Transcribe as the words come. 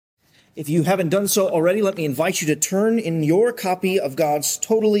If you haven't done so already, let me invite you to turn in your copy of God's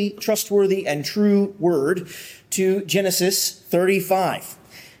totally trustworthy and true word to Genesis 35.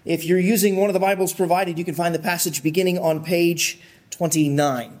 If you're using one of the Bibles provided, you can find the passage beginning on page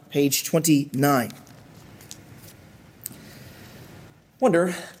 29. Page 29.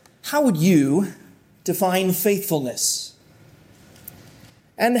 Wonder, how would you define faithfulness?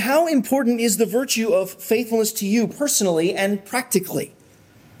 And how important is the virtue of faithfulness to you personally and practically?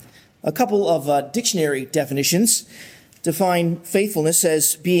 A couple of dictionary definitions define faithfulness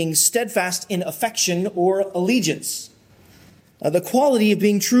as being steadfast in affection or allegiance. The quality of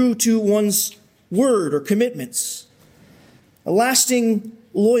being true to one's word or commitments. A lasting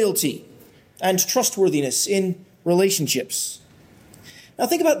loyalty and trustworthiness in relationships. Now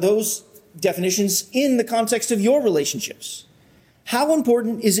think about those definitions in the context of your relationships. How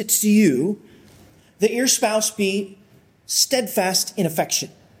important is it to you that your spouse be steadfast in affection?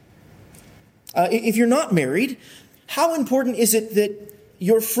 If you're not married, how important is it that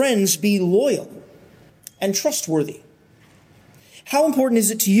your friends be loyal and trustworthy? How important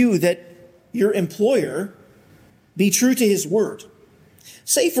is it to you that your employer be true to his word?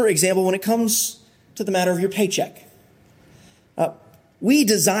 Say, for example, when it comes to the matter of your paycheck. We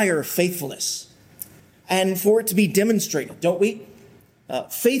desire faithfulness and for it to be demonstrated, don't we?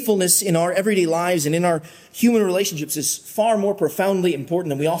 Faithfulness in our everyday lives and in our human relationships is far more profoundly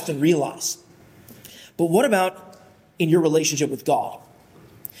important than we often realize. But what about in your relationship with God?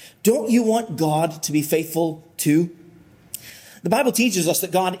 Don't you want God to be faithful too? The Bible teaches us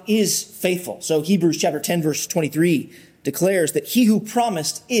that God is faithful. So Hebrews chapter 10, verse 23 declares that he who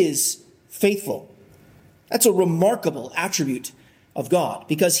promised is faithful. That's a remarkable attribute of God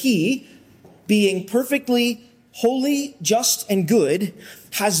because he, being perfectly holy, just, and good,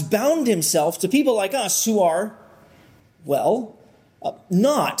 has bound himself to people like us who are,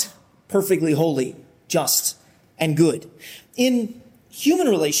 not perfectly holy, just, and good. In human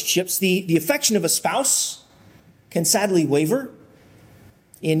relationships, the affection of a spouse can sadly waver.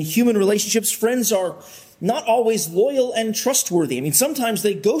 In human relationships, friends are not always loyal and trustworthy. I mean, sometimes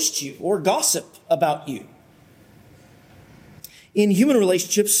they ghost you or gossip about you. In human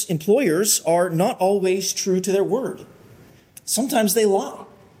relationships, employers are not always true to their word. Sometimes they lie.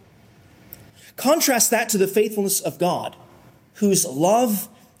 Contrast that to the faithfulness of God, whose love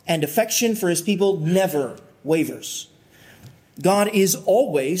and affection for his people never wavers. God is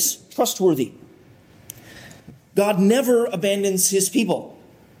always trustworthy. God never abandons his people,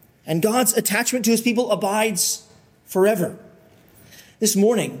 and God's attachment to his people abides forever. This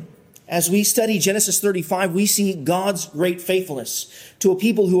morning, as we study Genesis 35, we see God's great faithfulness to a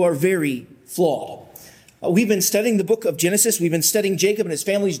people who are very flawed. We've been studying the book of Genesis. We've been studying Jacob and his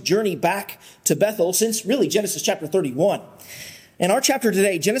family's journey back to Bethel since really Genesis chapter 31. And our chapter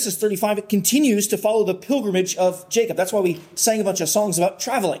today, Genesis 35, it continues to follow the pilgrimage of Jacob. That's why we sang a bunch of songs about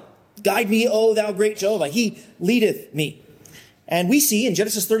traveling. Guide me, O thou great Jehovah. He leadeth me. And we see in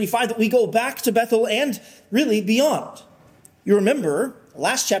Genesis 35 that we go back to Bethel and really beyond. You remember,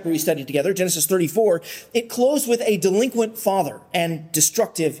 last chapter we studied together, Genesis 34, it closed with a delinquent father and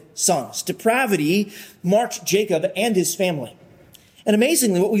destructive sons. Depravity marked Jacob and his family. And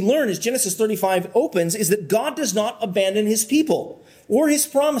amazingly, what we learn as Genesis 35 opens is that God does not abandon his people or his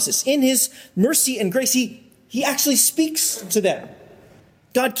promises. In his mercy and grace, he actually speaks to them.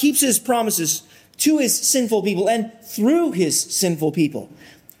 God keeps his promises to his sinful people and through his sinful people.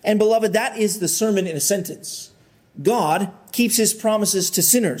 And beloved, that is the sermon in a sentence. God keeps his promises to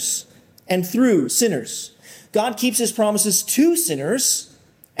sinners and through sinners. God keeps his promises to sinners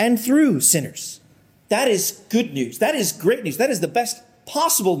and through sinners. That is good news. That is great news. That is the best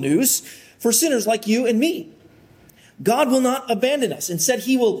possible news for sinners like you and me. God will not abandon us. Instead,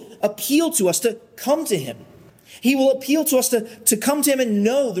 he will appeal to us to come to him. He will appeal to us to come to him and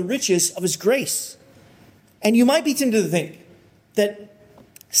know the riches of his grace. And you might be tempted to think that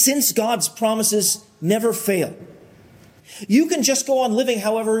since God's promises never fail, you can just go on living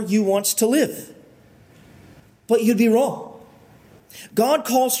however you want to live. But you'd be wrong. God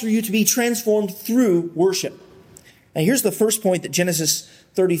calls for you to be transformed through worship. And here's the first point that Genesis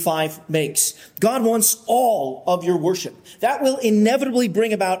 35 makes. God wants all of your worship. That will inevitably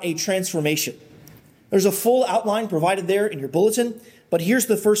bring about a transformation. There's a full outline provided there in your bulletin, but here's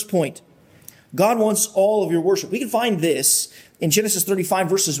the first point. God wants all of your worship. We can find this in Genesis 35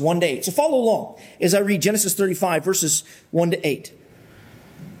 verses 1 to 8. So follow along as I read Genesis 35 verses 1 to 8.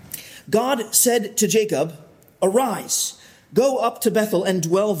 God said to Jacob, "Arise, go up to Bethel and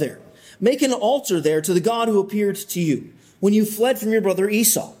dwell there. Make an altar there to the God who appeared to you when you fled from your brother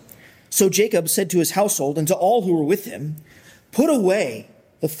Esau." So Jacob said to his household and to all who were with him, "Put away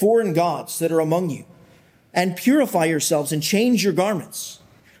the foreign gods that are among you, and purify yourselves and change your garments.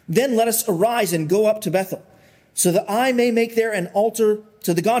 Then let us arise and go up to Bethel, so that I may make there an altar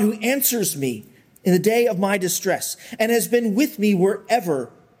to the God who answers me in the day of my distress, and has been with me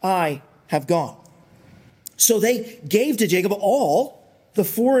wherever I have gone." So they gave to Jacob all the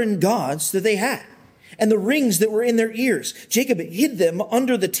foreign gods that they had, and the rings that were in their ears. Jacob hid them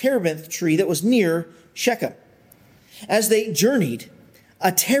under the terebinth tree that was near Shechem. As they journeyed,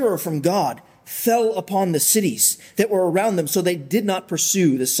 a terror from God fell upon the cities that were around them, so they did not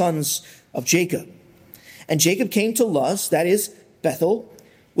pursue the sons of Jacob. And Jacob came to Luz, that is Bethel,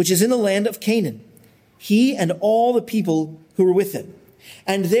 which is in the land of Canaan, he and all the people who were with him.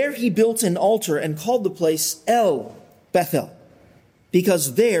 And there he built an altar and called the place El Bethel,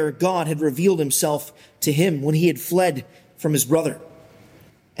 because there God had revealed himself to him when he had fled from his brother.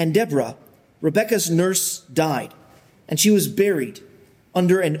 And Deborah, Rebekah's nurse, died, and she was buried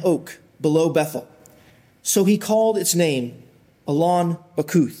under an oak below Bethel. So he called its name Elon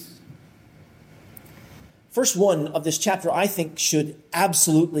Bakuth. Verse 1 of this chapter, I think, should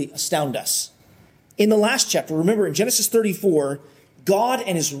absolutely astound us. In the last chapter, remember in Genesis 34, God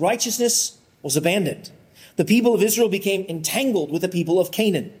and his righteousness was abandoned. The people of Israel became entangled with the people of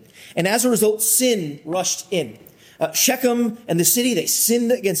Canaan. And as a result, sin rushed in. Shechem and the city, they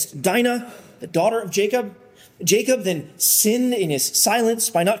sinned against Dinah, the daughter of Jacob. Jacob then sinned in his silence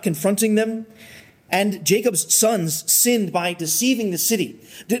by not confronting them. And Jacob's sons sinned by deceiving the city,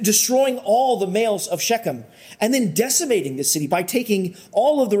 destroying all the males of Shechem, and then decimating the city by taking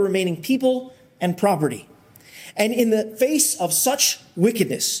all of the remaining people and property. And in the face of such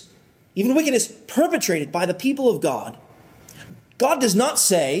wickedness, even wickedness perpetrated by the people of God, God does not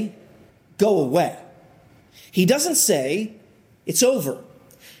say, "Go away." He doesn't say, "It's over."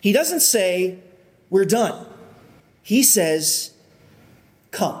 He doesn't say, "We're done." He says,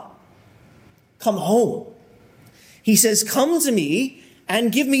 "Come. Come home." He says, "Come to me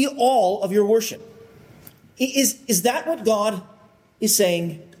and give me all of your worship." Is that what God is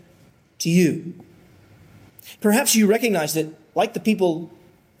saying to you? Perhaps you recognize that, like the people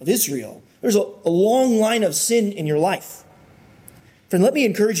of Israel, there's a long line of sin in your life. Friend, let me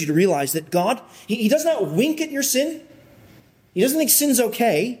encourage you to realize that God, he does not wink at your sin. He doesn't think sin's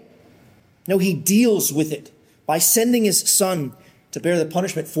okay. No, he deals with it by sending his son to bear the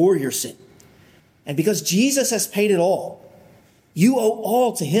punishment for your sin. And because Jesus has paid it all, you owe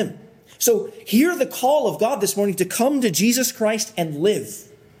all to him. So hear the call of God this morning to come to Jesus Christ and live.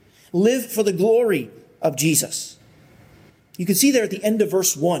 Live for the glory of Jesus. You can see there at the end of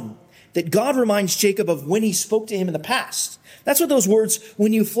verse 1 that God reminds Jacob of when he spoke to him in the past. That's what those words,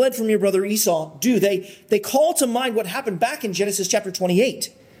 "when you fled from your brother Esau," do. They call to mind what happened back in Genesis chapter 28.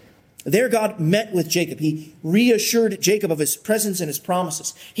 There God met with Jacob. He reassured Jacob of his presence and his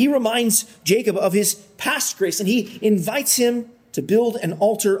promises. He reminds Jacob of his past grace, and he invites him to build an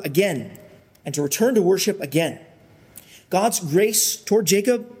altar again and to return to worship again. God's grace toward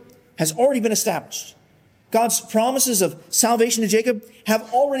Jacob has already been established. God's promises of salvation to Jacob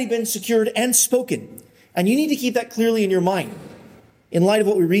have already been secured and spoken. And you need to keep that clearly in your mind in light of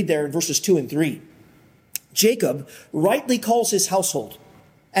what we read there in verses 2 and 3. Jacob rightly calls his household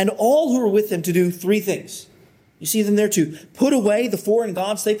and all who are with him to do three things. You see them there: to put away the foreign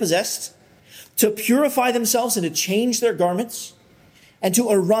gods they possessed, to purify themselves and to change their garments, and to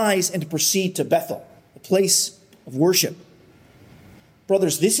arise and to proceed to Bethel, a place of worship.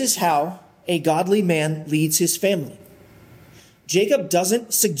 Brothers, this is how a godly man leads his family. Jacob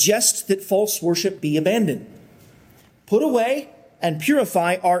doesn't suggest that false worship be abandoned. Put away and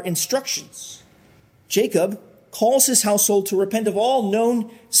purify are instructions. Jacob calls his household to repent of all known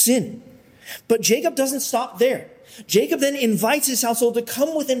sin. But Jacob doesn't stop there. Jacob then invites his household to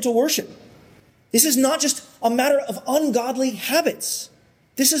come with him to worship. This is not just a matter of ungodly habits.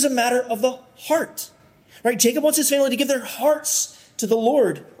 This is a matter of the heart. Right? Jacob wants his family to give their hearts to the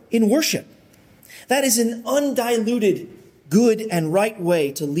Lord in worship. That is an undiluted, good and right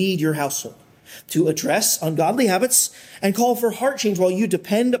way to lead your household, to address ungodly habits and call for heart change while you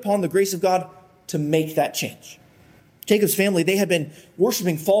depend upon the grace of God to make that change. Jacob's family, they had been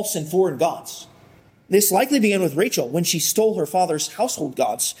worshiping false and foreign gods. This likely began with Rachel when she stole her father's household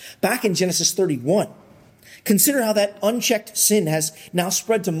gods back in Genesis 31. Consider how that unchecked sin has now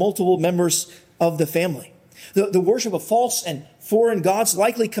spread to multiple members of the family. The worship of false and foreign gods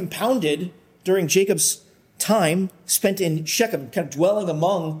likely compounded during Jacob's time spent in Shechem, kind of dwelling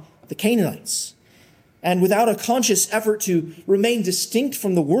among the Canaanites. And without a conscious effort to remain distinct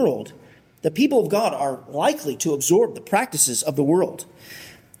from the world, the people of God are likely to absorb the practices of the world.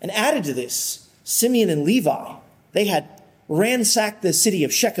 And added to this, Simeon and Levi, they had ransacked the city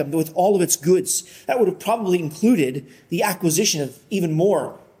of Shechem with all of its goods. That would have probably included the acquisition of even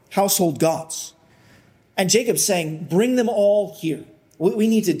more household gods. And Jacob's saying, bring them all here. We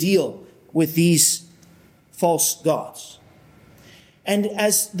need to deal with these false gods. And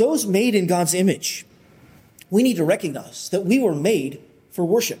as those made in God's image, we need to recognize that we were made for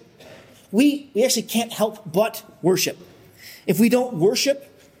worship. We actually can't help but worship. If we don't worship,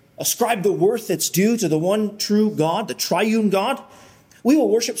 ascribe the worth that's due to the one true God, the triune God, we will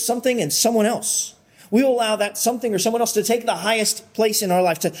worship something and someone else. We will allow that something or someone else to take the highest place in our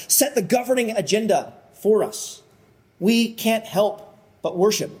life, to set the governing agenda for us. We can't help but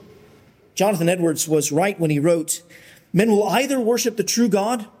worship. Jonathan Edwards was right when he wrote, "Men will either worship the true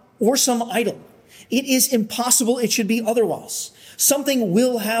God or some idol. It is impossible it should be otherwise. Something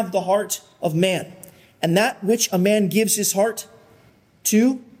will have the heart of man, and that which a man gives his heart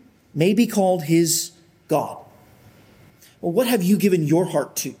to may be called his God." Well, what have you given your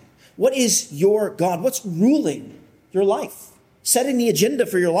heart to? What is your God? What's ruling your life? Setting the agenda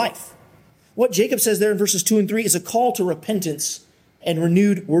for your life. What Jacob says there in verses 2 and 3 is a call to repentance and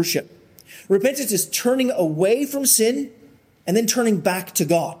renewed worship. Repentance is turning away from sin and then turning back to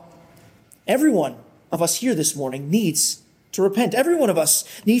God. Every one of us here this morning needs to repent. Every one of us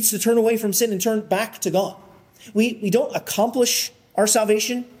needs to turn away from sin and turn back to God. We don't accomplish our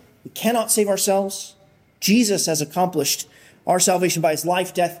salvation. We cannot save ourselves. Jesus has accomplished our salvation by his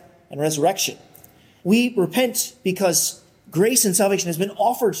life, death, and resurrection. We repent because grace and salvation has been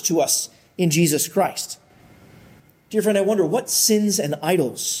offered to us in Jesus Christ. Dear friend, I wonder, what sins and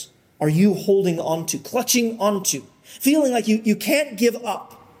idols are you holding on to, clutching onto, feeling like you can't give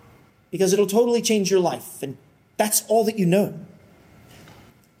up because it'll totally change your life, and that's all that you know?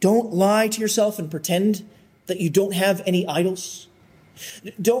 Don't lie to yourself and pretend that you don't have any idols.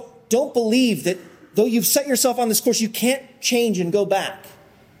 Don't believe that though you've set yourself on this course, you can't change and go back.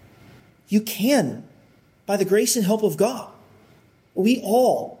 You can, by the grace and help of God. We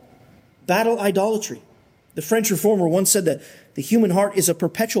all battle idolatry. The French reformer once said that the human heart is a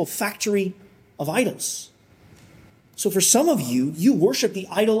perpetual factory of idols. So for some of you, you worship the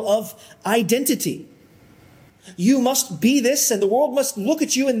idol of identity. You must be this, and the world must look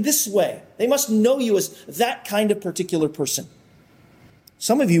at you in this way. They must know you as that kind of particular person.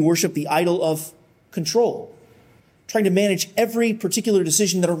 Some of you worship the idol of control, trying to manage every particular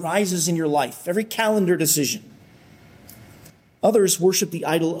decision that arises in your life, every calendar decision. Others worship the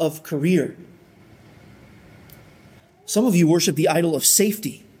idol of career. Some of you worship the idol of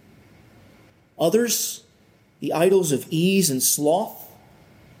safety. Others, the idols of ease and sloth.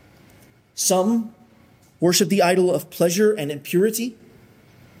 Some worship the idol of pleasure and impurity.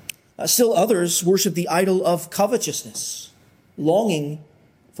 Still others worship the idol of covetousness, longing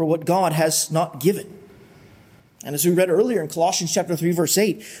for what God has not given. And as we read earlier in Colossians chapter 3, verse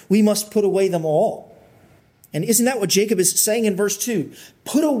 8, we must put away them all. And isn't that what Jacob is saying in verse 2?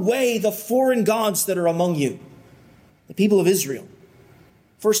 Put away the foreign gods that are among you. The people of Israel,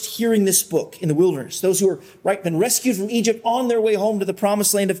 first hearing this book in the wilderness, those who were been rescued from Egypt on their way home to the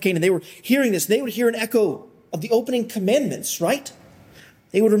promised land of Canaan, they were hearing this. They would hear an echo of the opening commandments, right?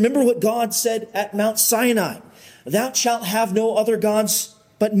 They would remember what God said at Mount Sinai. Thou shalt have no other gods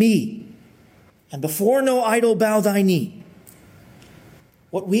but me, and before no idol bow thy knee.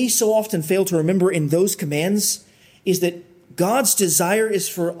 What we so often fail to remember in those commands is that God's desire is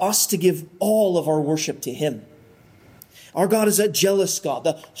for us to give all of our worship to him. Our God is a jealous God.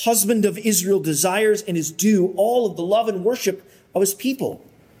 The husband of Israel desires and is due all of the love and worship of his people.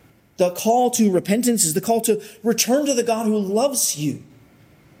 The call to repentance is the call to return to the God who loves you.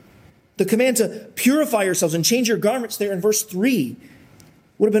 The command to purify yourselves and change your garments there in verse 3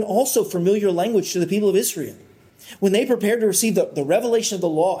 would have been also familiar language to the people of Israel. When they prepared to receive the revelation of the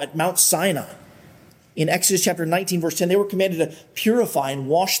law at Mount Sinai, in Exodus chapter 19, verse 10, they were commanded to purify and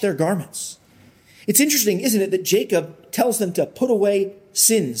wash their garments. It's interesting, isn't it, that Jacob tells them to put away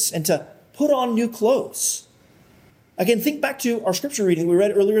sins and to put on new clothes. Again, think back to our scripture reading we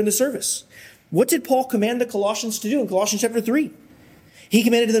read earlier in the service. What did Paul command the Colossians to do in Colossians chapter 3? He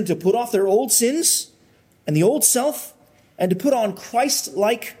commanded them to put off their old sins and the old self and to put on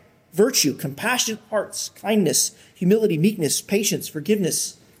Christ-like virtue, compassionate hearts, kindness, humility, meekness, patience,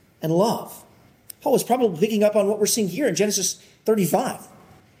 forgiveness, and love. Paul was probably picking up on what we're seeing here in Genesis 35.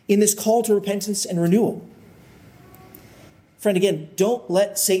 In this call to repentance and renewal. Friend, again, don't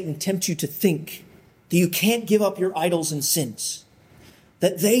let Satan tempt you to think that you can't give up your idols and sins,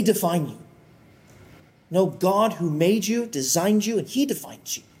 that they define you. No, God who made you, designed you, and he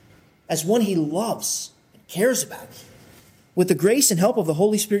defines you as one he loves and cares about. With the grace and help of the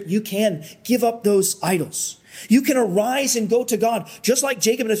Holy Spirit, you can give up those idols. You can arise and go to God, just like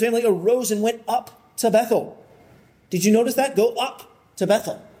Jacob and his family arose and went up to Bethel. Did you notice that? Go up to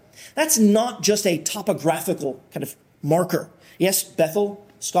Bethel. That's not just a topographical kind of marker. Yes, Bethel,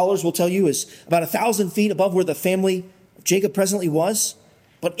 scholars will tell you, is about 1,000 feet above where the family of Jacob presently was.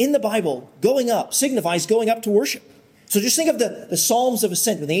 But in the Bible, going up signifies going up to worship. So just think of the Psalms of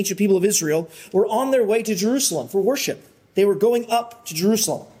Ascent when the ancient people of Israel were on their way to Jerusalem for worship. They were going up to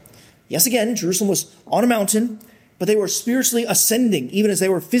Jerusalem. Yes, again, Jerusalem was on a mountain, but they were spiritually ascending, even as they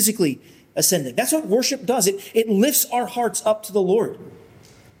were physically ascending. That's what worship does. It lifts our hearts up to the Lord.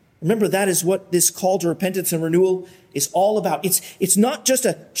 Remember, that is what this call to repentance and renewal is all about. It's not just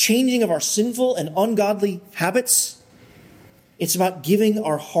a changing of our sinful and ungodly habits. It's about giving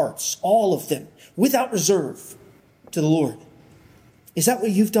our hearts, all of them, without reserve, to the Lord. Is that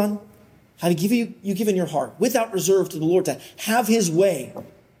what you've done? Have you given your heart without reserve to the Lord to have his way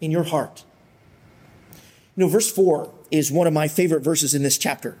in your heart? You know, verse 4 is one of my favorite verses in this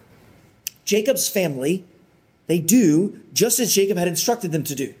chapter. Jacob's family, they do just as Jacob had instructed them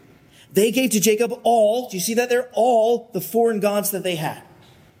to do. They gave to Jacob all, do you see that there? All the foreign gods that they had.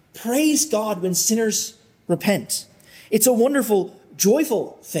 Praise God when sinners repent. It's a wonderful,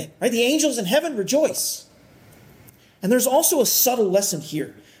 joyful thing, right? The angels in heaven rejoice. And there's also a subtle lesson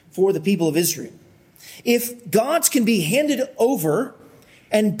here for the people of Israel. If gods can be handed over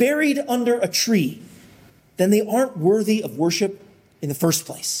and buried under a tree, then they aren't worthy of worship in the first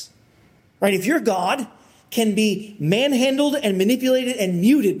place. Right? If your God can be manhandled and manipulated and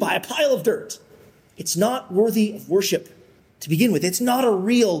muted by a pile of dirt, it's not worthy of worship to begin with. It's not a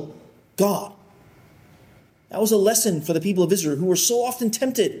real God. That was a lesson for the people of Israel who were so often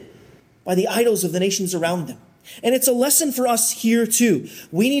tempted by the idols of the nations around them. And it's a lesson for us here too.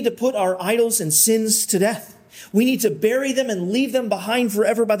 We need to put our idols and sins to death. We need to bury them and leave them behind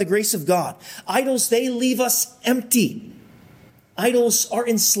forever by the grace of God. Idols, they leave us empty. Idols are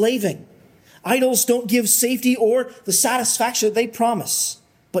enslaving. Idols don't give safety or the satisfaction that they promise.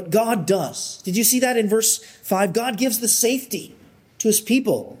 But God does. Did you see that in verse 5? God gives the safety to his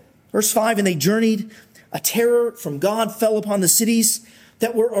people. Verse 5, and they journeyed. A terror from God fell upon the cities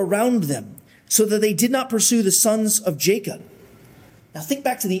that were around them, so that they did not pursue the sons of Jacob. Now think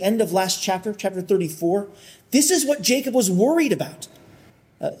back to the end of last chapter, chapter 34. This is what Jacob was worried about.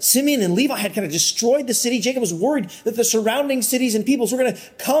 Simeon and Levi had kind of destroyed the city. Jacob was worried that the surrounding cities and peoples were going to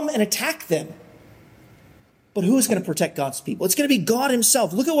come and attack them. But who is going to protect God's people? It's going to be God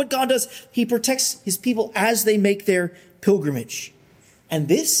himself. Look at what God does. He protects his people as they make their pilgrimage. And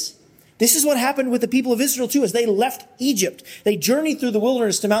this is what happened with the people of Israel too, as they left Egypt. They journeyed through the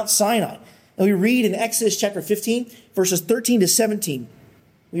wilderness to Mount Sinai. And we read in Exodus chapter 15, verses 13 to 17,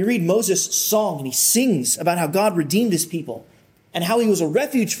 we read Moses' song, and he sings about how God redeemed his people and how he was a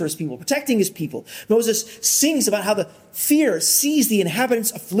refuge for his people, protecting his people. Moses sings about how the fear seized the inhabitants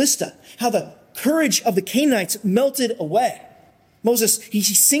of Philistia, how the courage of the Canaanites melted away. Moses, he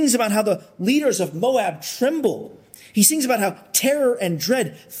sings about how the leaders of Moab trembled. He sings about how terror and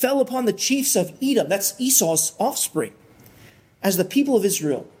dread fell upon the chiefs of Edom. That's Esau's offspring. As the people of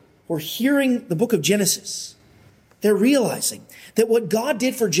Israel were hearing the book of Genesis, they're realizing that what God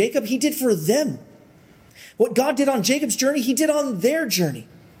did for Jacob, he did for them. What God did on Jacob's journey, he did on their journey.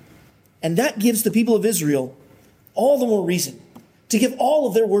 And that gives the people of Israel all the more reason to give all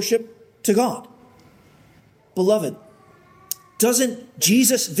of their worship to God. Beloved, doesn't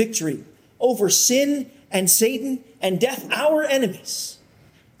Jesus' victory over sin and Satan and death, our enemies,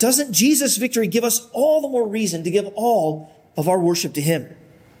 doesn't Jesus' victory give us all the more reason to give all of our worship to him?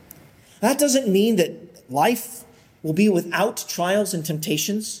 That doesn't mean that life will be without trials and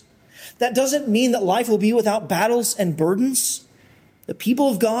temptations. That doesn't mean that life will be without battles and burdens. The people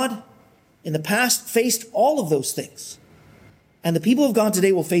of God in the past faced all of those things. And the people of God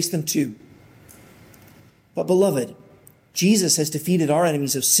today will face them too. But beloved, Jesus has defeated our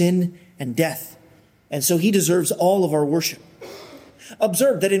enemies of sin and death. And so he deserves all of our worship.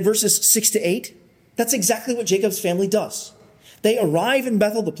 Observe that in verses 6 to 8, that's exactly what Jacob's family does. They arrive in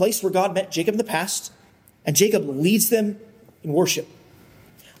Bethel, the place where God met Jacob in the past, and Jacob leads them in worship.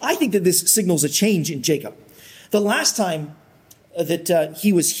 I think that this signals a change in Jacob. The last time that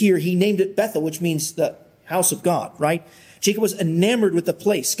he was here, he named it Bethel, which means the house of God, right? Jacob was enamored with the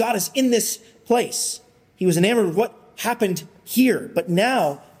place. God is in this place. He was enamored with what happened here. But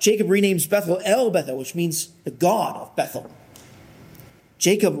now Jacob renames Bethel El Bethel, which means the God of Bethel.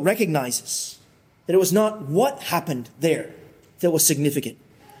 Jacob recognizes that it was not what happened there that was significant,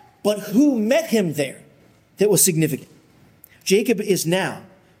 but who met him there that was significant. Jacob is now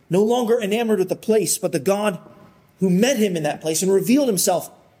no longer enamored with the place, but the God who met him in that place and revealed himself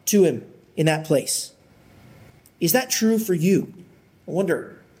to him in that place. Is that true for you? I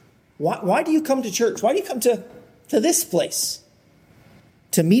wonder, why do you come to church? Why do you come to this place?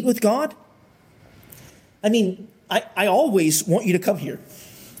 To meet with God? I mean, I always want you to come here.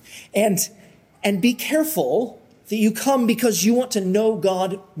 And be careful that you come because you want to know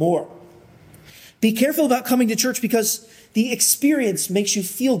God more. Be careful about coming to church because the experience makes you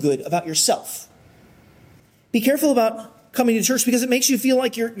feel good about yourself. Be careful about coming to church because it makes you feel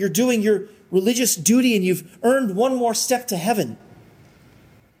like you're doing your religious duty and you've earned one more step to heaven.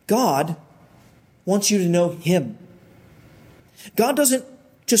 God wants you to know him. God doesn't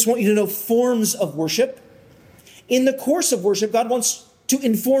just want you to know forms of worship. In the course of worship, God wants to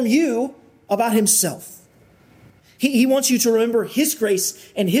inform you about himself. He wants you to remember his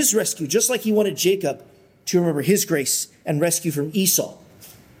grace and his rescue, just like he wanted Jacob to remember his grace and rescue from Esau.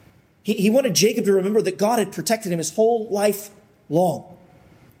 He wanted Jacob to remember that God had protected him his whole life long.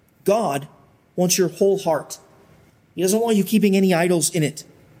 God wants your whole heart. He doesn't want you keeping any idols in it.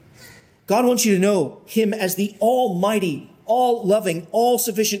 God wants you to know him as the almighty, all-loving,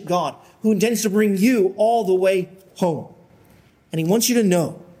 all-sufficient God who intends to bring you all the way home. And he wants you to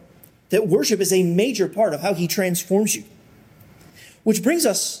know that worship is a major part of how he transforms you. Which brings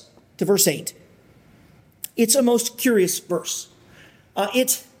us to verse 8. It's a most curious verse.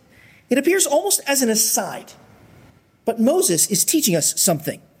 It appears almost as an aside, but Moses is teaching us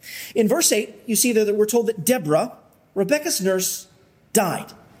something. In verse 8, you see that we're told that Deborah, Rebekah's nurse,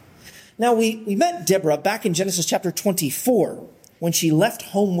 died. Now, we met Deborah back in Genesis chapter 24 when she left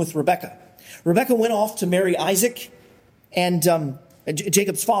home with Rebekah. Rebekah went off to marry Isaac and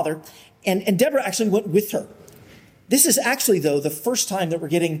Jacob's father, and Deborah actually went with her. This is actually, though, the first time that we're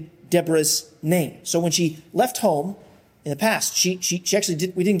getting Deborah's name. So when she left home in the past, she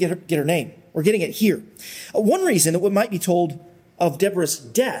actually we didn't get her name. We're getting it here. One reason that we might be told of Deborah's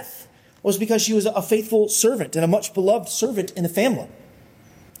death was because she was a faithful servant and a much beloved servant in the family.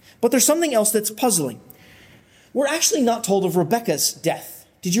 But there's something else that's puzzling. We're actually not told of Rebekah's death.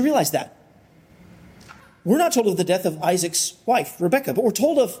 Did you realize that? We're not told of the death of Isaac's wife, Rebekah, but we're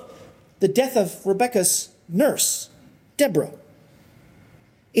told of the death of Rebekah's nurse, Deborah.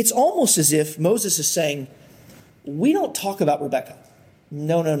 It's almost as if Moses is saying, we don't talk about Rebekah.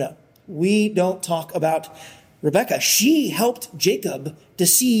 No. We don't talk about Rebekah. She helped Jacob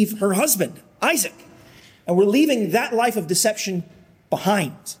deceive her husband, Isaac. And we're leaving that life of deception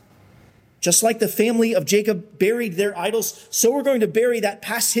behind. Just like the family of Jacob buried their idols, so we're going to bury that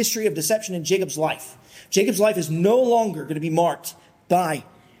past history of deception in Jacob's life. Jacob's life is no longer going to be marked by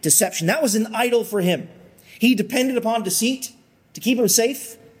deception. That was an idol for him. He depended upon deceit to keep him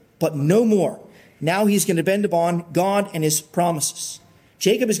safe, but no more. Now he's going to depend upon God and his promises.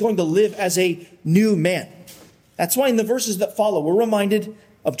 Jacob is going to live as a new man. That's why in the verses that follow, we're reminded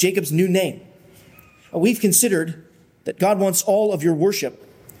of Jacob's new name. We've considered that God wants all of your worship.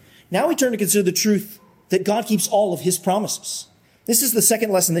 Now we turn to consider the truth that God keeps all of his promises. This is the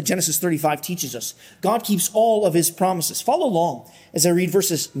second lesson that Genesis 35 teaches us. God keeps all of his promises. Follow along as I read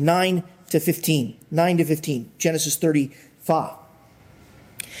verses 9 to 15. 9 to 15, Genesis 35.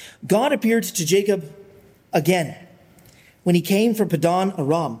 God appeared to Jacob again when he came from Padan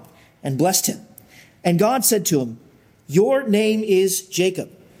Aram and blessed him. And God said to him, your name is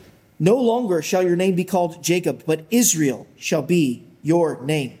Jacob. No longer shall your name be called Jacob, but Israel shall be your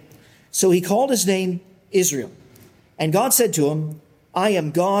name. So he called his name Israel. And God said to him, I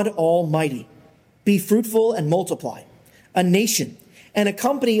am God Almighty. Be fruitful and multiply. A nation and a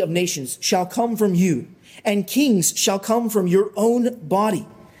company of nations shall come from you, and kings shall come from your own body.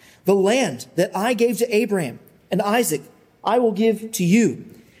 The land that I gave to Abraham and Isaac, I will give to you,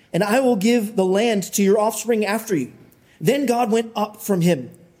 and I will give the land to your offspring after you. Then God went up from him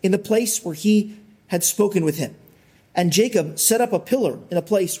in the place where he had spoken with him. And Jacob set up a pillar in a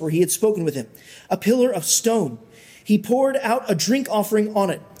place where he had spoken with him, a pillar of stone. He poured out a drink offering on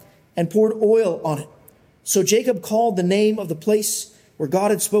it and poured oil on it. So Jacob called the name of the place where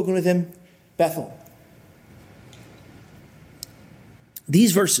God had spoken with him, Bethel.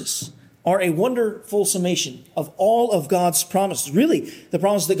 These verses are a wonderful summation of all of God's promises. Really, the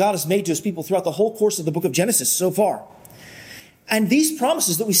promises that God has made to his people throughout the whole course of the book of Genesis so far. And these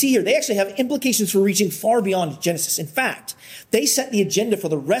promises that we see here, they actually have implications for reaching far beyond Genesis. In fact, they set the agenda for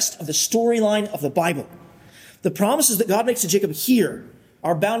the rest of the storyline of the Bible. The promises that God makes to Jacob here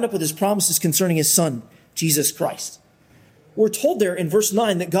are bound up with his promises concerning his son, Jesus Christ. We're told there in verse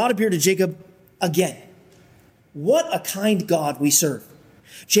 9 that God appeared to Jacob again. What a kind God we serve.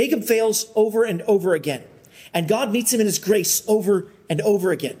 Jacob fails over and over again, and God meets him in his grace over and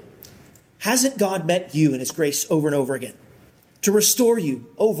over again. Hasn't God met you in his grace over and over again? To restore you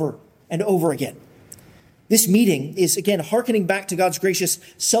over and over again? This meeting is, again, hearkening back to God's gracious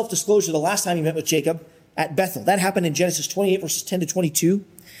self-disclosure the last time he met with Jacob at Bethel. That happened in Genesis 28, verses 10 to 22.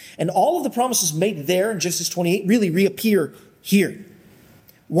 And all of the promises made there in Genesis 28 really reappear here.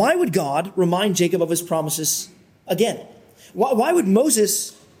 Why would God remind Jacob of his promises again? Why would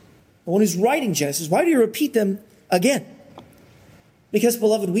Moses, the one who's writing Genesis, why would he repeat them again? Because,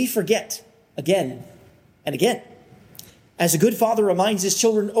 beloved, we forget again and again. As a good father reminds his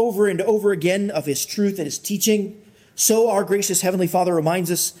children over and over again of his truth and his teaching, so our gracious Heavenly Father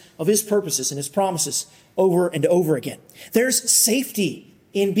reminds us of his purposes and his promises over and over again. There's safety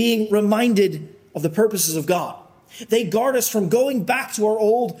in being reminded of the purposes of God. They guard us from going back to our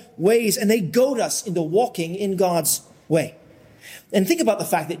old ways, and they goad us into walking in God's way. And think about the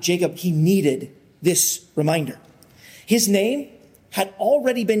fact that Jacob, he needed this reminder. His name had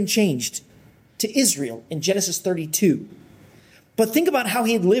already been changed to Israel in Genesis 32. But think about how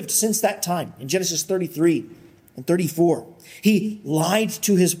he had lived since that time in Genesis 33 and 34. He lied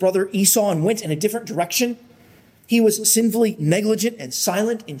to his brother Esau and went in a different direction. He was sinfully negligent and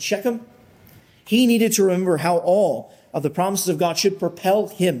silent in Shechem. He needed to remember how all of the promises of God should propel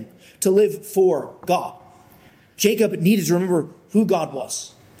him to live for God. Jacob needed to remember who God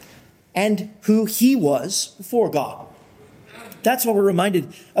was and who he was for God. That's why we're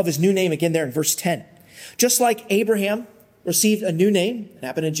reminded of his new name again there in verse 10. Just like Abraham received a new name, it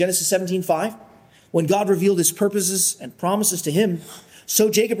happened in Genesis 17:5, when God revealed his purposes and promises to him, so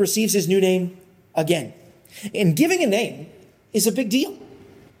Jacob receives his new name again. And giving a name is a big deal.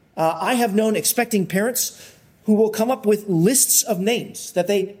 I have known expecting parents who will come up with lists of names that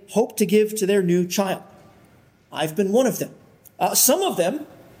they hope to give to their new child. I've been one of them. Some of them,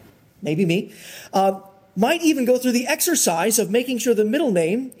 maybe me, might even go through the exercise of making sure the middle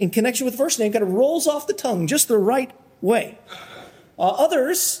name in connection with the first name kind of rolls off the tongue just the right way.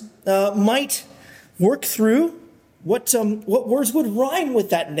 Others might work through what words would rhyme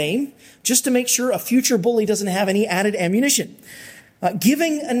with that name just to make sure a future bully doesn't have any added ammunition.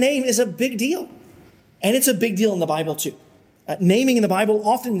 Giving a name is a big deal. And it's a big deal in the Bible too. Naming in the Bible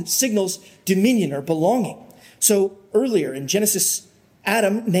often signals dominion or belonging. So earlier in Genesis,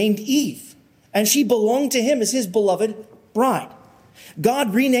 Adam named Eve, and she belonged to him as his beloved bride.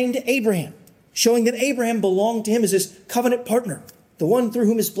 God renamed Abraham, showing that Abraham belonged to him as his covenant partner, the one through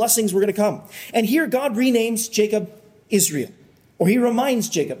whom his blessings were going to come. And here God renames Jacob Israel, or he reminds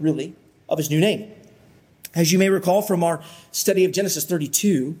Jacob, really, of his new name. As you may recall from our study of Genesis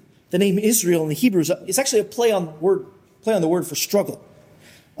 32, the name Israel in the Hebrew is actually a play on the word for struggle.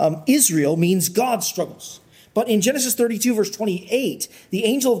 Israel means God struggles. But in Genesis 32, verse 28, the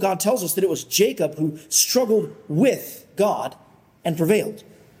angel of God tells us that it was Jacob who struggled with God and prevailed.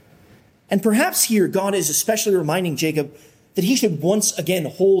 And perhaps here God is especially reminding Jacob that he should once again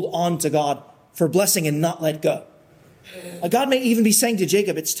hold on to God for blessing and not let go. God may even be saying to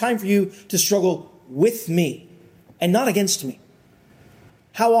Jacob, it's time for you to struggle with me and not against me.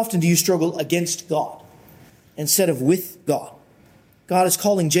 How often do you struggle against God instead of with God? God is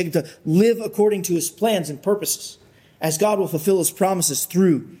calling Jacob to live according to his plans and purposes as God will fulfill his promises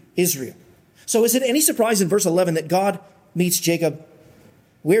through Israel. So is it any surprise in verse 11 that God meets Jacob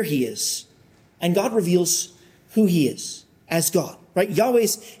where he is and God reveals who he is as God, right?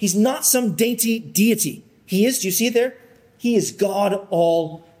 He's not some dainty deity. He is, do you see it there? He is God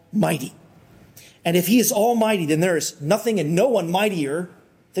Almighty. And if he is almighty, then there is nothing and no one mightier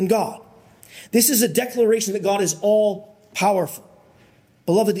than God. This is a declaration that God is all powerful.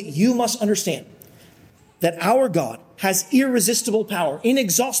 Beloved, you must understand that our God has irresistible power,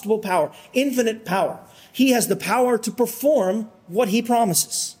 inexhaustible power, infinite power. He has the power to perform what he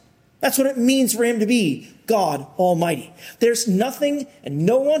promises. That's what it means for him to be God Almighty. There's nothing and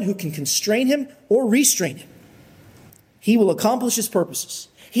no one who can constrain him or restrain him. He will accomplish his purposes.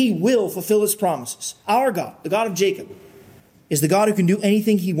 He will fulfill his promises. Our God, the God of Jacob, is the God who can do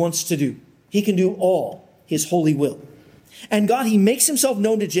anything he wants to do. He can do all his holy will. And God, he makes himself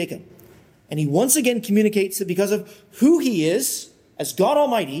known to Jacob. And he once again communicates that because of who he is, as God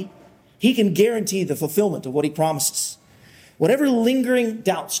Almighty, he can guarantee the fulfillment of what he promises. Whatever lingering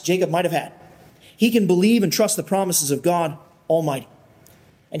doubts Jacob might have had, he can believe and trust the promises of God Almighty.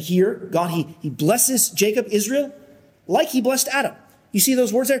 And here, God, he blesses Jacob, Israel, like he blessed Adam. You see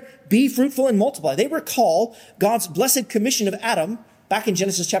those words there? Be fruitful and multiply. They recall God's blessed commission of Adam back in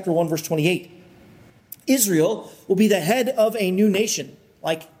Genesis chapter 1, verse 28. Israel will be the head of a new nation,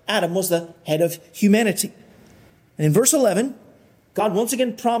 like Adam was the head of humanity. And in verse 11, God once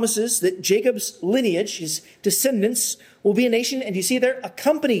again promises that Jacob's lineage, his descendants, will be a nation, and you see there, a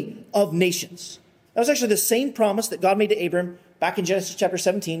company of nations. That was actually the same promise that God made to Abram back in Genesis chapter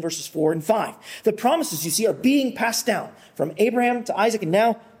 17, verses 4 and 5. The promises, you see, are being passed down from Abraham to Isaac and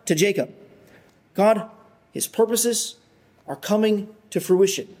now to Jacob. God, his purposes are coming to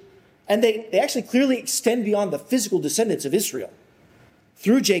fruition. And they actually clearly extend beyond the physical descendants of Israel.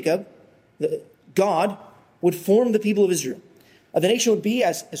 Through Jacob, God would form the people of Israel. The nation would be,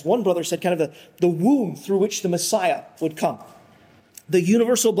 as one brother said, kind of the womb through which the Messiah would come. The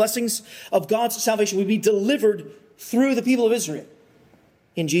universal blessings of God's salvation would be delivered through the people of Israel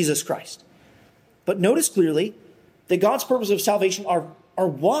in Jesus Christ. But notice clearly that God's purposes of salvation are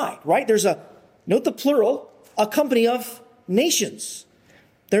wide, right? There's note the plural, a company of nations.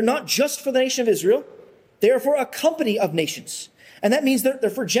 They're not just for the nation of Israel. They are for a company of nations. And that means they're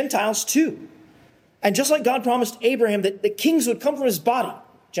for Gentiles too. And just like God promised Abraham that the kings would come from his body,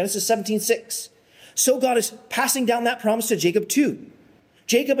 Genesis 17:6, so God is passing down that promise to Jacob too.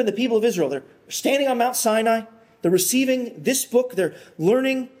 Jacob and the people of Israel, they're standing on Mount Sinai. They're receiving this book. They're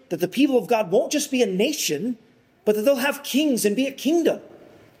learning that the people of God won't just be a nation, but that they'll have kings and be a kingdom.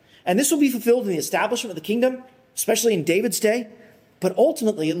 And this will be fulfilled in the establishment of the kingdom, especially in David's day. But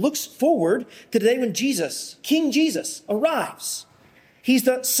ultimately, it looks forward to the day when Jesus, King Jesus, arrives. He's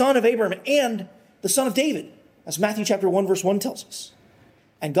the son of Abraham and the son of David, as Matthew chapter 1, verse 1 tells us.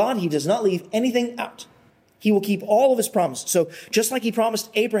 And God, he does not leave anything out. He will keep all of his promises. So just like he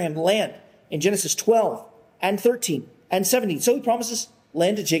promised Abraham land in Genesis 12 and 13 and 17, so he promises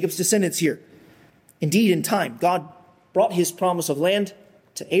land to Jacob's descendants here. Indeed, in time, God brought his promise of land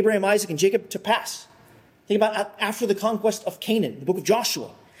to Abraham, Isaac, and Jacob to pass. Think about after the conquest of Canaan, the book of Joshua.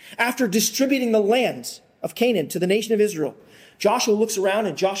 After distributing the land of Canaan to the nation of Israel, Joshua looks around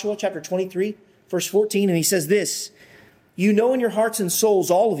in Joshua chapter 23, verse 14, and he says this, "You know in your hearts and souls,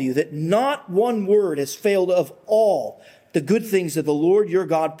 all of you, that not one word has failed of all the good things that the Lord your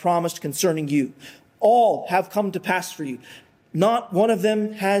God promised concerning you. All have come to pass for you. Not one of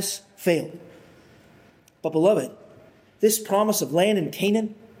them has failed." But beloved, this promise of land in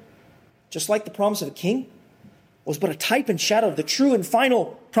Canaan, just like the promise of a king, was but a type and shadow of the true and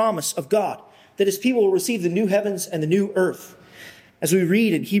final promise of God, that his people will receive the new heavens and the new earth. As we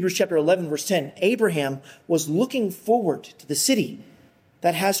read in Hebrews chapter 11, verse 10, Abraham was looking forward to the city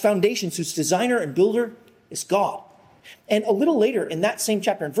that has foundations, whose designer and builder is God. And a little later in that same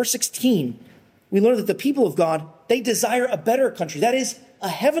chapter, in verse 16, we learn that the people of God, they desire a better country, that is, a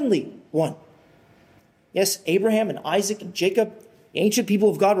heavenly one. Yes, Abraham and Isaac and Jacob, the ancient people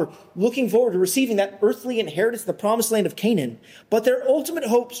of God, were looking forward to receiving that earthly inheritance, the promised land of Canaan, but their ultimate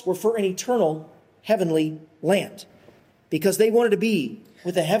hopes were for an eternal heavenly land, because they wanted to be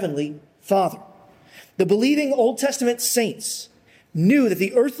with a heavenly Father. The believing Old Testament saints knew that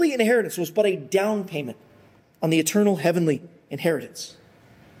the earthly inheritance was but a down payment on the eternal heavenly inheritance.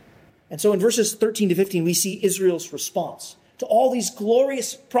 And so in verses 13 to 15, we see Israel's response to all these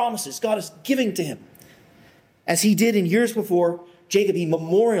glorious promises God is giving to him. As he did in years before, Jacob, he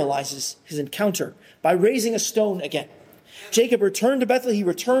memorializes his encounter by raising a stone again. Jacob returned to Bethel, he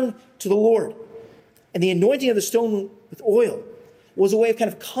returned to the Lord. And the anointing of the stone with oil was a way of kind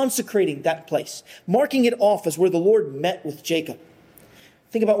of consecrating that place, marking it off as where the Lord met with Jacob.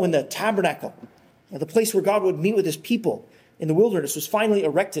 Think about when the tabernacle, the place where God would meet with his people in the wilderness, was finally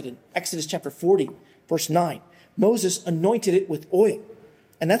erected in Exodus chapter 40, verse 9. Moses anointed it with oil.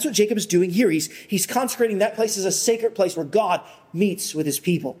 And that's what Jacob is doing here. He's consecrating that place as a sacred place where God meets with his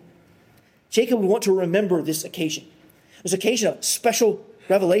people. Jacob would want to remember this occasion. This occasion of special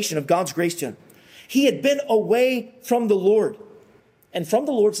revelation of God's grace to him. He had been away from the Lord and from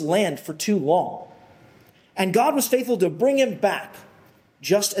the Lord's land for too long. And God was faithful to bring him back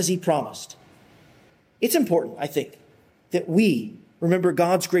just as he promised. It's important, I think, that we remember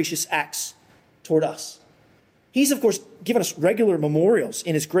God's gracious acts toward us. He's, of course, given us regular memorials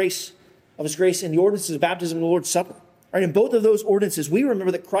in his grace, of his grace in the ordinances of baptism and the Lord's Supper. Right? In both of those ordinances, we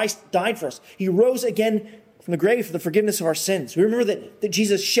remember that Christ died for us. He rose again from the grave for the forgiveness of our sins. We remember that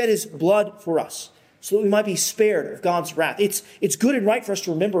Jesus shed his blood for us so that we might be spared of God's wrath. It's good and right for us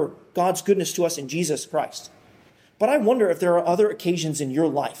to remember God's goodness to us in Jesus Christ. But I wonder if there are other occasions in your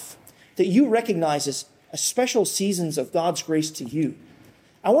life that you recognize as special seasons of God's grace to you.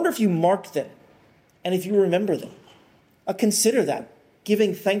 I wonder if you marked them and if you remember them. Consider that,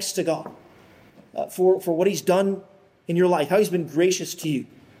 giving thanks to God for what he's done in your life, how he's been gracious to you.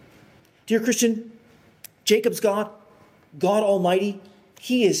 Dear Christian, Jacob's God, God Almighty,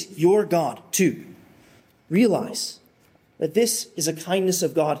 he is your God too. Realize that this is a kindness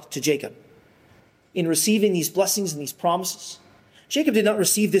of God to Jacob in receiving these blessings and these promises. Jacob did not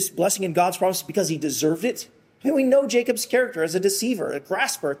receive this blessing and God's promise because he deserved it. I mean, we know Jacob's character as a deceiver, a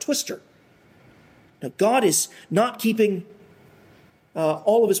grasper, a twister. Now, God is not keeping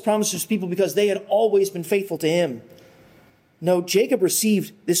all of his promises to people because they had always been faithful to him. No, Jacob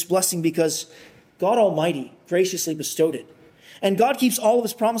received this blessing because God Almighty graciously bestowed it. And God keeps all of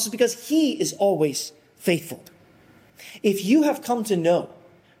his promises because he is always faithful. If you have come to know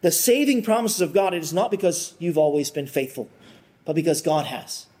the saving promises of God, it is not because you've always been faithful, but because God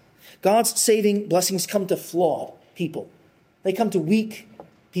has. God's saving blessings come to flawed people. They come to weak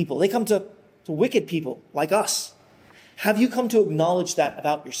people. They come to wicked people like us. Have you come to acknowledge that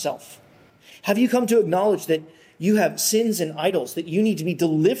about yourself? Have you come to acknowledge that you have sins and idols that you need to be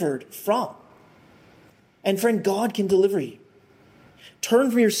delivered from? And friend, God can deliver you.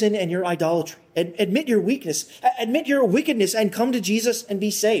 Turn from your sin and your idolatry. Admit your weakness. Admit your wickedness and come to Jesus and be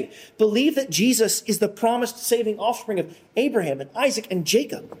saved. Believe that Jesus is the promised saving offspring of Abraham and Isaac and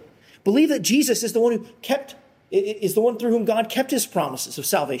Jacob. Believe that Jesus is the one through whom God kept his promises of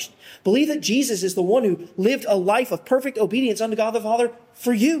salvation. Believe that Jesus is the one who lived a life of perfect obedience unto God the Father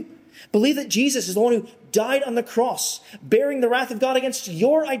for you. Believe that Jesus is the one who died on the cross, bearing the wrath of God against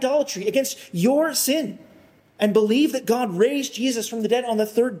your idolatry, against your sin. And believe that God raised Jesus from the dead on the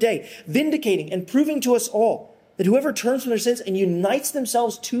third day, vindicating and proving to us all that whoever turns from their sins and unites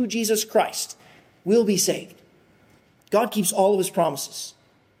themselves to Jesus Christ will be saved. God keeps all of his promises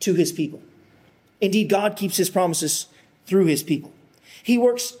to his people. Indeed, God keeps his promises through his people. He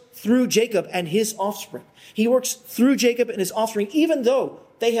works through Jacob and his offspring. He works through Jacob and his offspring, even though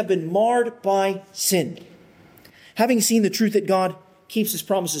they have been marred by sin. Having seen the truth that God keeps his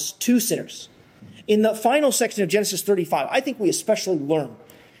promises to sinners, in the final section of Genesis 35, I think we especially learn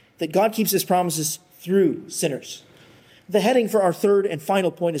that God keeps his promises through sinners. The heading for our third and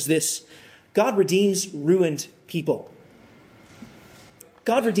final point is this: God redeems ruined people.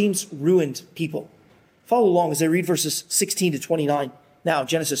 God redeems ruined people. Follow along as I read verses 16 to 29. Now,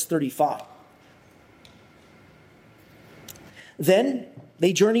 Genesis 35. Then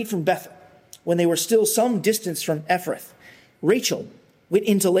they journeyed from Bethel. When they were still some distance from Ephrath, Rachel went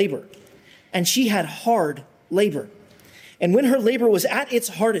into labor, and she had hard labor. And when her labor was at its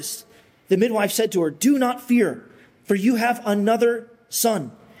hardest, the midwife said to her, "Do not fear, for you have another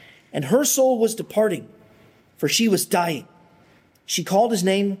son." And her soul was departing, for she was dying. She called his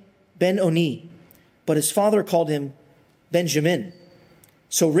name Ben-Oni, but his father called him Benjamin.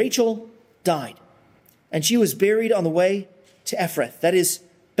 So Rachel died, and she was buried on the way to Ephrath, that is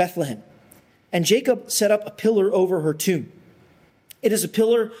Bethlehem. And Jacob set up a pillar over her tomb. It is a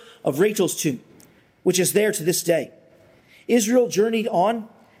pillar of Rachel's tomb, which is there to this day. Israel journeyed on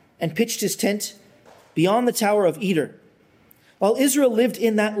and pitched his tent beyond the tower of Eder. While Israel lived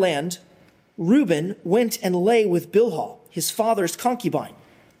in that land, Reuben went and lay with Bilhah, his father's concubine,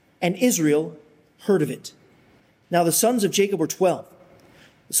 and Israel heard of it. Now the sons of Jacob were 12.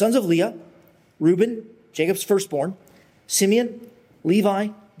 The sons of Leah, Reuben, Jacob's firstborn, Simeon, Levi,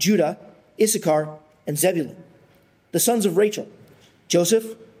 Judah, Issachar, and Zebulun. The sons of Rachel,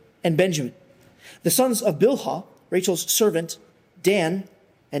 Joseph and Benjamin. The sons of Bilhah, Rachel's servant, Dan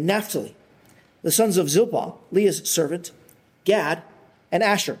and Naphtali. The sons of Zilpah, Leah's servant, Gad and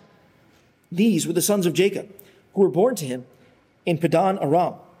Asher. These were the sons of Jacob, who were born to him in Padan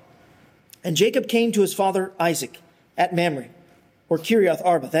Aram. And Jacob came to his father Isaac at Mamre, or Kiriath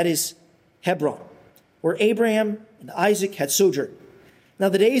Arba, that is Hebron, where Abraham and Isaac had sojourned. Now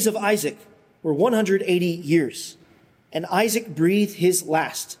the days of Isaac were 180 years, and Isaac breathed his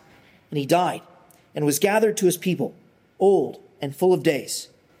last, and he died, and was gathered to his people, old and full of days.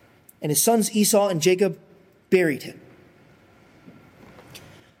 And his sons Esau and Jacob buried him.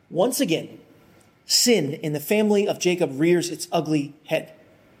 Once again, sin in the family of Jacob rears its ugly head.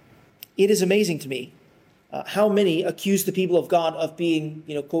 It is amazing to me how many accuse the people of God of being,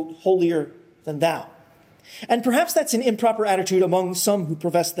 quote, holier than thou. And perhaps that's an improper attitude among some who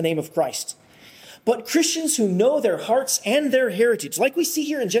profess the name of Christ. But Christians who know their hearts and their heritage, like we see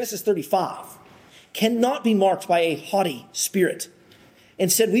here in Genesis 35, cannot be marked by a haughty spirit.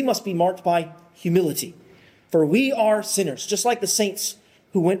 Instead, we must be marked by humility. For we are sinners, just like the saints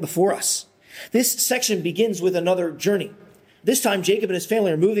who went before us. This section begins with another journey. This time, Jacob and his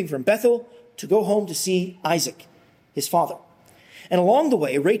family are moving from Bethel to go home to see Isaac, his father. And along the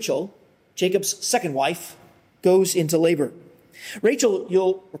way, Rachel, Jacob's second wife, goes into labor. Rachel,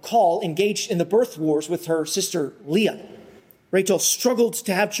 you'll recall, engaged in the birth wars with her sister Leah. Rachel struggled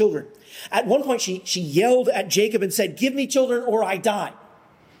to have children. At one point, she yelled at Jacob and said, "Give me children or I die."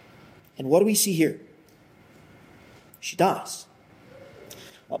 And what do we see here? She dies.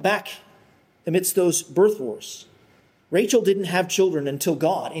 Back amidst those birth wars, Rachel didn't have children until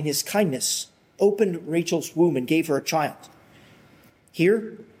God, in his kindness, opened Rachel's womb and gave her a child.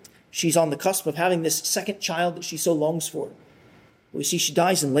 Here, she's on the cusp of having this second child that she so longs for. We see she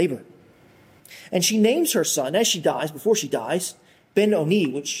dies in labor. And she names her son, as she dies, before she dies, Ben-Oni,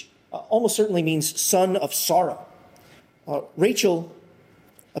 which almost certainly means son of sorrow. Rachel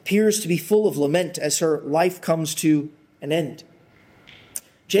appears to be full of lament as her life comes to an end.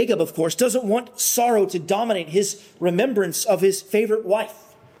 Jacob, of course, doesn't want sorrow to dominate his remembrance of his favorite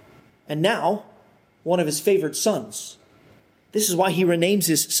wife, and now one of his favorite sons. This is why he renames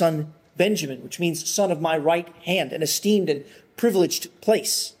his son Benjamin, which means son of my right hand, an esteemed and privileged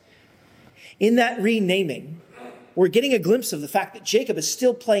place. In that renaming, we're getting a glimpse of the fact that Jacob is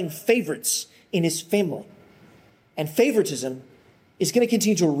still playing favorites in his family. And favoritism is going to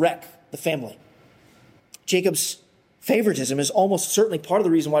continue to wreck the family. Jacob's favoritism is almost certainly part of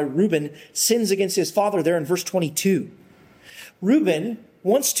the reason why Reuben sins against his father there in verse 22. Reuben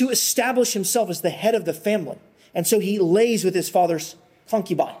wants to establish himself as the head of the family, and so he lays with his father's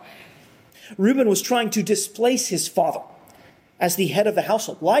concubine. Reuben was trying to displace his father as the head of the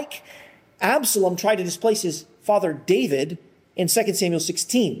household, like Absalom tried to displace his father David in 2 Samuel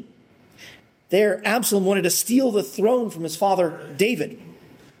 16. There, Absalom wanted to steal the throne from his father David.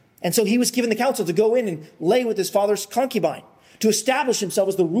 And so he was given the counsel to go in and lay with his father's concubine to establish himself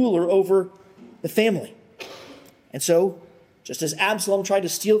as the ruler over the family. And so, just as Absalom tried to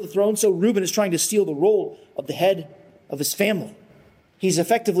steal the throne, so Reuben is trying to steal the role of the head of his family. He's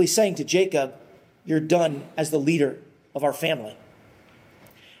effectively saying to Jacob, you're done as the leader of our family.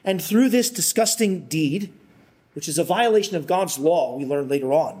 And through this disgusting deed, which is a violation of God's law, we learn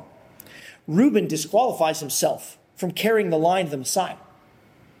later on, Reuben disqualifies himself from carrying the line of the Messiah.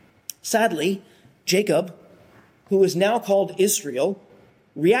 Sadly, Jacob, who is now called Israel,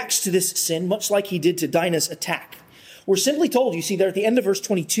 reacts to this sin much like he did to Dinah's attack. We're simply told, you see there at the end of verse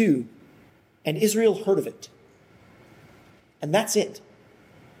 22, and Israel heard of it. And that's it.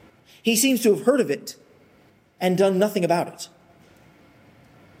 He seems to have heard of it and done nothing about it.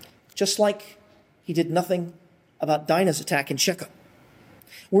 Just like he did nothing about Dinah's attack in Shechem.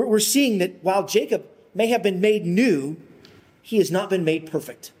 We're seeing that while Jacob may have been made new, he has not been made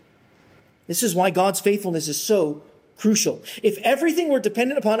perfect. This is why God's faithfulness is so crucial. If everything were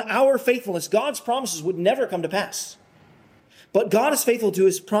dependent upon our faithfulness, God's promises would never come to pass. But God is faithful to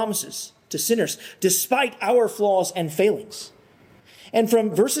his promises to sinners, despite our flaws and failings. And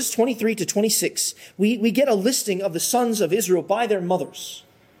from verses 23 to 26, we get a listing of the sons of Israel by their mothers.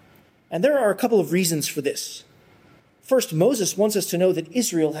 And there are a couple of reasons for this. First, Moses wants us to know that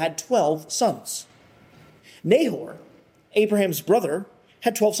Israel had 12 sons. Nahor, Abraham's brother,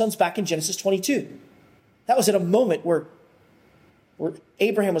 had 12 sons back in Genesis 22. That was at a moment where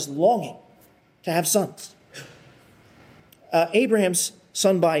Abraham was longing to have sons. Abraham's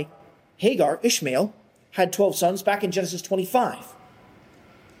son by Hagar, Ishmael, had 12 sons back in Genesis 25.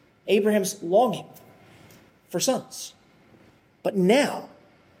 Abraham's longing for sons. But now,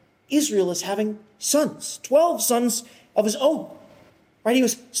 Israel is having sons, 12 sons of his own. Right? He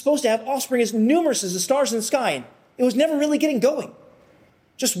was supposed to have offspring as numerous as the stars in the sky, and it was never really getting going.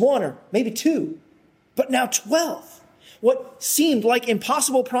 Just one or maybe two, but now 12. What seemed like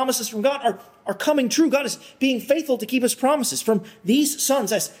impossible promises from God are coming true. God is being faithful to keep his promises. From these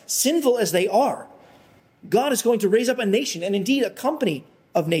sons, as sinful as they are, God is going to raise up a nation, and indeed a company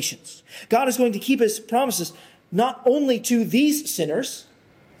of nations. God is going to keep his promises not only to these sinners,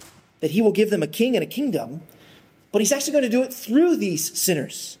 that he will give them a king and a kingdom, but he's actually going to do it through these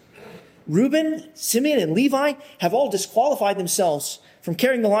sinners. Reuben, Simeon, and Levi have all disqualified themselves from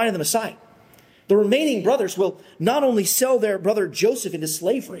carrying the line of the Messiah. The remaining brothers will not only sell their brother Joseph into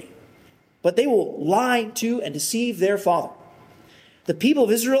slavery, but they will lie to and deceive their father. The people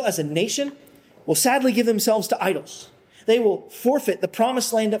of Israel as a nation will sadly give themselves to idols. They will forfeit the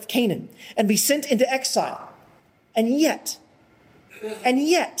promised land of Canaan and be sent into exile. And yet,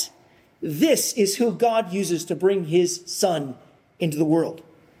 this is who God uses to bring his son into the world.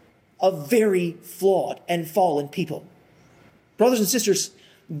 A very flawed and fallen people. Brothers and sisters,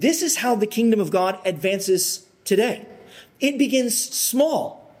 this is how the kingdom of God advances today. It begins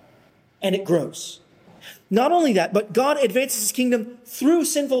small and it grows. Not only that, but God advances his kingdom through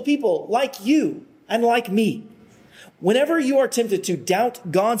sinful people like you and like me. Whenever you are tempted to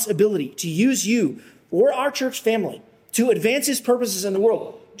doubt God's ability to use you or our church family to advance his purposes in the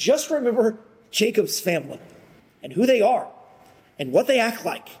world, just remember Jacob's family and who they are and what they act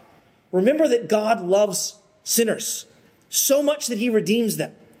like. Remember that God loves sinners so much that he redeems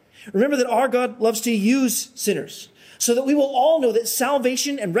them. Remember that our God loves to use sinners so that we will all know that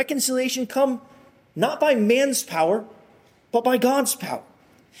salvation and reconciliation come not by man's power, but by God's power.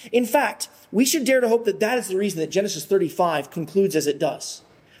 In fact, we should dare to hope that that is the reason that Genesis 35 concludes as it does.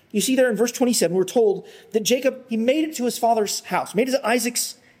 You see there in verse 27, we're told that Jacob, he made it to his father's house, made it to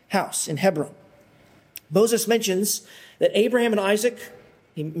Isaac's house in Hebron. Moses mentions that Abraham and Isaac,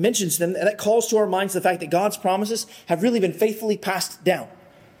 he mentions them, and that calls to our minds the fact that God's promises have really been faithfully passed down.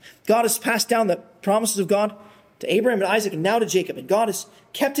 God has passed down the promises of God to Abraham and Isaac and now to Jacob. And God has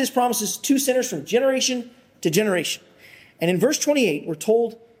kept his promises to sinners from generation to generation. And in verse 28, we're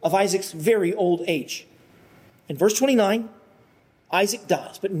told of Isaac's very old age. In verse 29, Isaac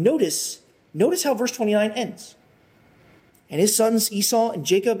dies. But notice how verse 29 ends. And his sons Esau and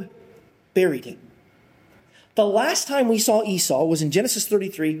Jacob buried him. The last time we saw Esau was in Genesis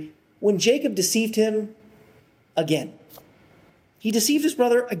 33 when Jacob deceived him again. He deceived his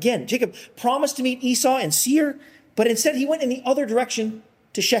brother again. Jacob promised to meet Esau and Seir, but instead he went in the other direction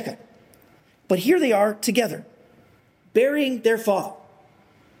to Shechem. But here they are together, burying their father.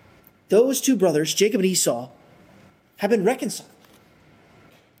 Those two brothers, Jacob and Esau, have been reconciled.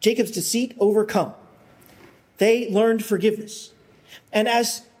 Jacob's deceit overcome. They learned forgiveness. And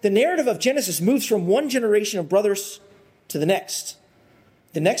as the narrative of Genesis moves from one generation of brothers to the next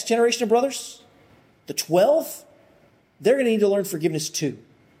generation of brothers, the 12, they're going to need to learn forgiveness too.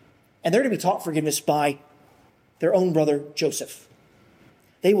 And they're going to be taught forgiveness by their own brother, Joseph.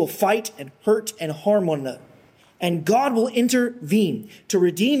 They will fight and hurt and harm one another. And God will intervene to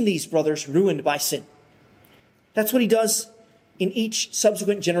redeem these brothers ruined by sin. That's what he does in each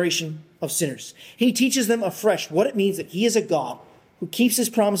subsequent generation of sinners. He teaches them afresh what it means that he is a God who keeps his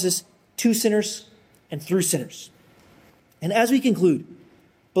promises to sinners and through sinners. And as we conclude,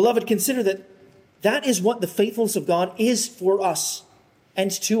 beloved, consider that that is what the faithfulness of God is for us and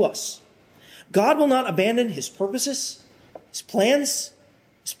to us. God will not abandon his purposes, his plans,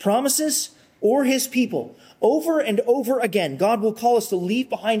 his promises, or his people. Over and over again, God will call us to leave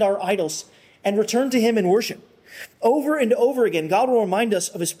behind our idols and return to him in worship. Over and over again, God will remind us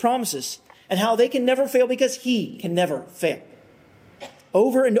of his promises and how they can never fail because he can never fail.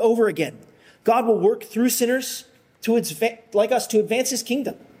 Over and over again, God will work through sinners like us to advance his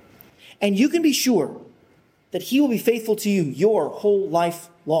kingdom. And you can be sure that he will be faithful to you your whole life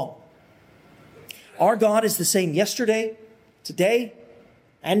long. Our God is the same yesterday, today,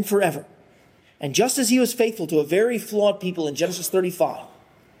 and forever. And just as he was faithful to a very flawed people in Genesis 35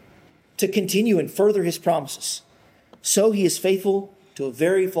 to continue and further his promises, so he is faithful to a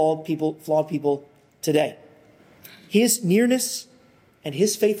very flawed people today. His nearness and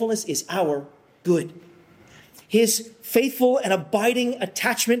his faithfulness is our good. His faithful and abiding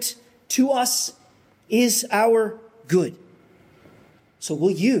attachment to us is our good. So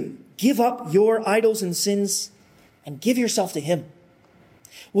will you give up your idols and sins and give yourself to him?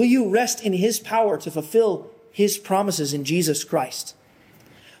 Will you rest in his power to fulfill his promises in Jesus Christ?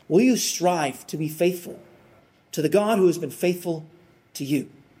 Will you strive to be faithful to the God who has been faithful to you?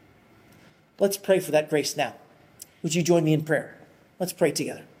 Let's pray for that grace now. Would you join me in prayer? Let's pray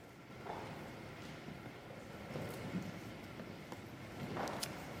together.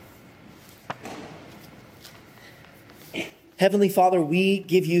 Heavenly Father, we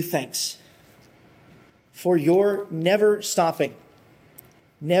give you thanks for your never stopping,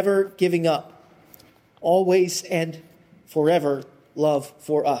 never giving up, always and forever love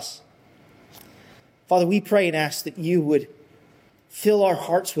for us. Father, we pray and ask that you would fill our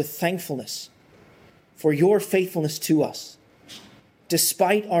hearts with thankfulness for your faithfulness to us,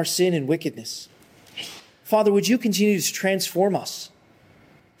 despite our sin and wickedness. Father, would you continue to transform us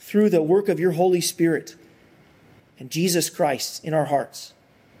through the work of your Holy Spirit and Jesus Christ in our hearts.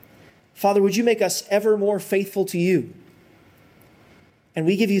 Father, would you make us ever more faithful to you? And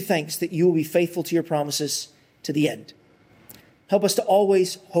we give you thanks that you will be faithful to your promises to the end. Help us to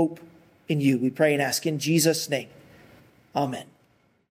always hope in you. We pray and ask in Jesus' name. Amen.